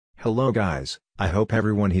Hello guys, I hope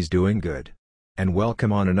everyone is doing good. And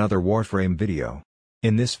welcome on another Warframe video.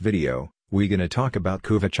 In this video, we gonna talk about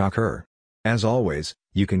Kuva Chakkhurr. As always,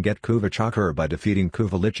 you can get Kuva Chakkhurr by defeating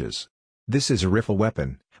Kuva liches. This is a rifle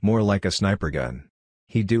weapon, more like a sniper gun.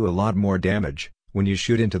 He do a lot more damage, when you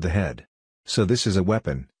shoot into the head. So this is a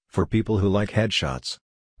weapon, for people who like headshots.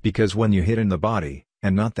 Because when you hit in the body,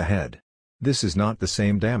 and not the head, this is not the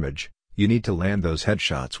same damage, you need to land those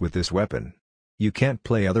headshots with this weapon. You can't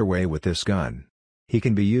play other way with this gun. He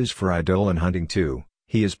can be used for Eidolon hunting too,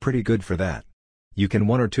 he is pretty good for that. You can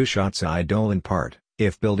 1 or 2 shots Eidolon part,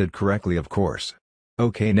 if builded correctly of course.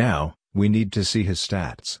 Okay, now, we need to see his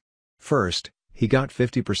stats. First, he got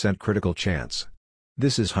 50% critical chance.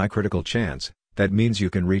 This is high critical chance, that means you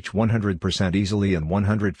can reach 100% easily and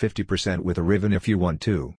 150% with a Riven if you want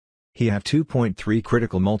to. He have 2.3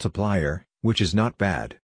 critical multiplier, which is not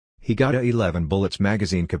bad. He got a 11 bullets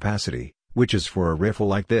magazine capacity, which is for a rifle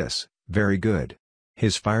like this, very good.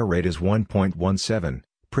 His fire rate is 1.17,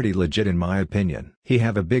 pretty legit in my opinion. He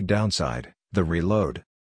have a big downside, the reload.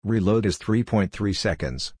 Reload is 3.3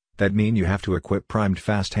 seconds, that mean you have to equip primed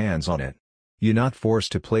fast hands on it. You're not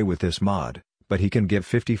forced to play with this mod, but he can give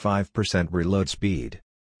 55% reload speed.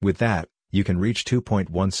 With that, you can reach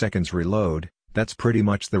 2.1 seconds reload, that's pretty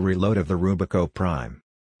much the reload of the Rubico Prime.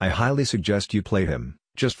 I highly suggest you play him,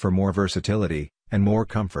 just for more versatility, and more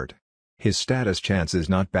comfort. His status chance is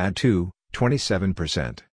not bad too,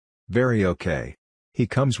 27%. Very okay. He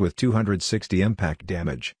comes with 260 impact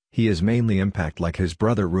damage, he is mainly impact like his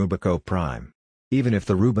brother Rubico Prime. Even if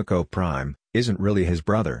the Rubico Prime isn't really his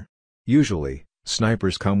brother. Usually,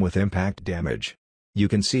 snipers come with impact damage. You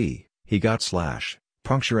can see, he got slash,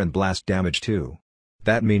 puncture and blast damage too.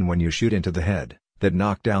 That mean when you shoot into the head, that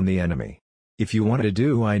knock down the enemy. If you want to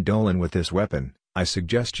do Eidolon with this weapon, I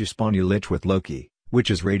suggest you spawn you lich with Loki, which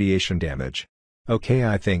is radiation damage. Okay,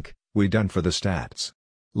 I think we done for the stats.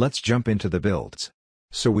 Let's jump into the builds.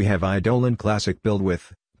 So we have Eidolon classic build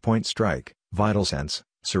with point strike, vital sense,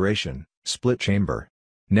 serration, split chamber.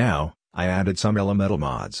 Now, I added some elemental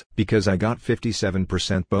mods because I got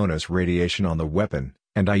 57% bonus radiation on the weapon,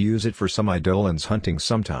 and I use it for some Eidolons hunting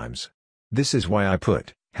sometimes. This is why I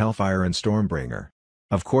put Hellfire and Stormbringer.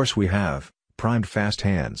 Of course we have primed fast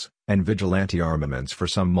hands and vigilante armaments for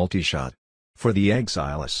some multi-shot. For the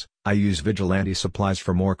Exiles, I use vigilante supplies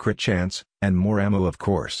for more crit chance, and more ammo of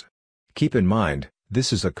course. Keep in mind,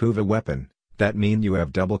 this is a Kuva weapon, that mean you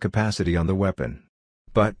have double capacity on the weapon.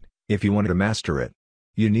 But, if you want to master it,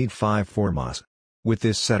 you need 5 formas. With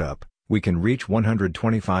this setup, we can reach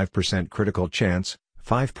 125% critical chance,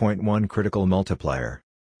 5.1 critical multiplier.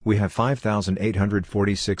 We have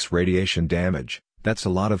 5846 radiation damage, that's a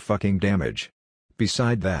lot of fucking damage.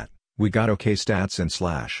 Beside that, we got okay stats and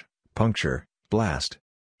slash, puncture, blast.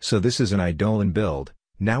 So this is an Eidolon build,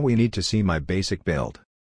 now we need to see my basic build.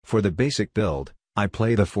 For the basic build, I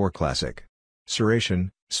play the 4 classic.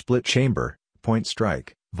 Serration, split chamber, point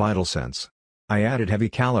strike, vital sense. I added heavy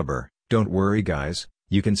caliber, don't worry guys,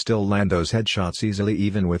 you can still land those headshots easily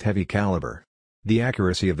even with heavy caliber. The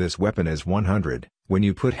accuracy of this weapon is 100, when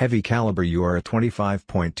you put heavy caliber you are at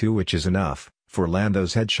 25.2 which is enough, for land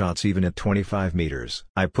those headshots even at 25 meters.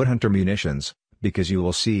 I put hunter munitions, because you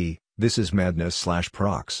will see, this is madness slash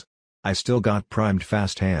procs. I still got primed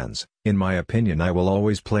fast hands, in my opinion I will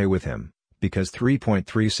always play with him, because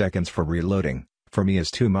 3.3 seconds for reloading, for me is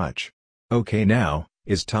too much. Okay, now,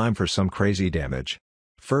 is time for some crazy damage.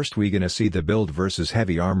 First we gonna see the build versus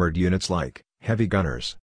heavy armored units like, heavy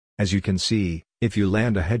gunners. As you can see, if you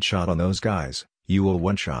land a headshot on those guys, you will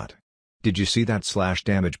one-shot. Did you see that slash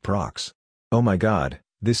damage procs? Oh my god,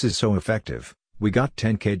 this is so effective, we got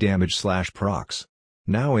 10k damage slash procs.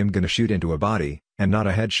 Now I'm gonna shoot into a body, and not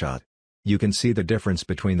a headshot. You can see the difference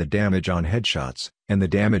between the damage on headshots, and the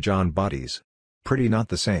damage on bodies. Pretty not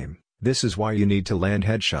the same, this is why you need to land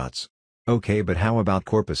headshots. Okay, but how about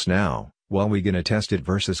Corpus now? Well, we gonna test it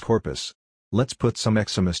versus Corpus. Let's put some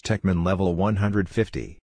Eximus Techman level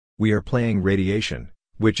 150. We are playing Radiation,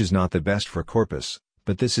 which is not the best for Corpus,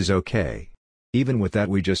 but this is okay. Even with that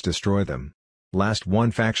we just destroy them. Last one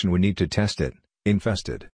faction we need to test it,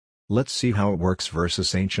 Infested. Let's see how it works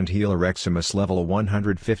versus Ancient Healer Eximus level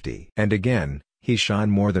 150. And again, he shine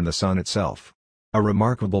more than the sun itself. A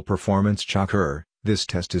remarkable performance Chakkhurr, this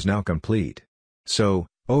test is now complete. So,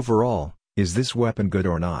 overall, is this weapon good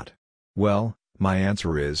or not? Well, my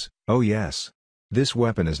answer is, oh yes. This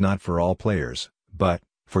weapon is not for all players, but,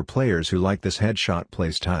 for players who like this headshot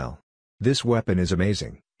playstyle. This weapon is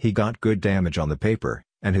amazing, he got good damage on the paper,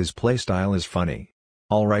 and his playstyle is funny.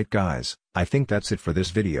 Alright guys, I think that's it for this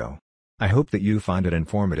video. I hope that you find it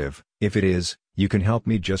informative. If it is, you can help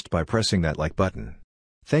me just by pressing that like button.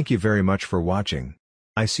 Thank you very much for watching.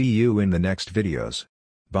 I see you in the next videos.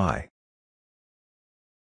 Bye.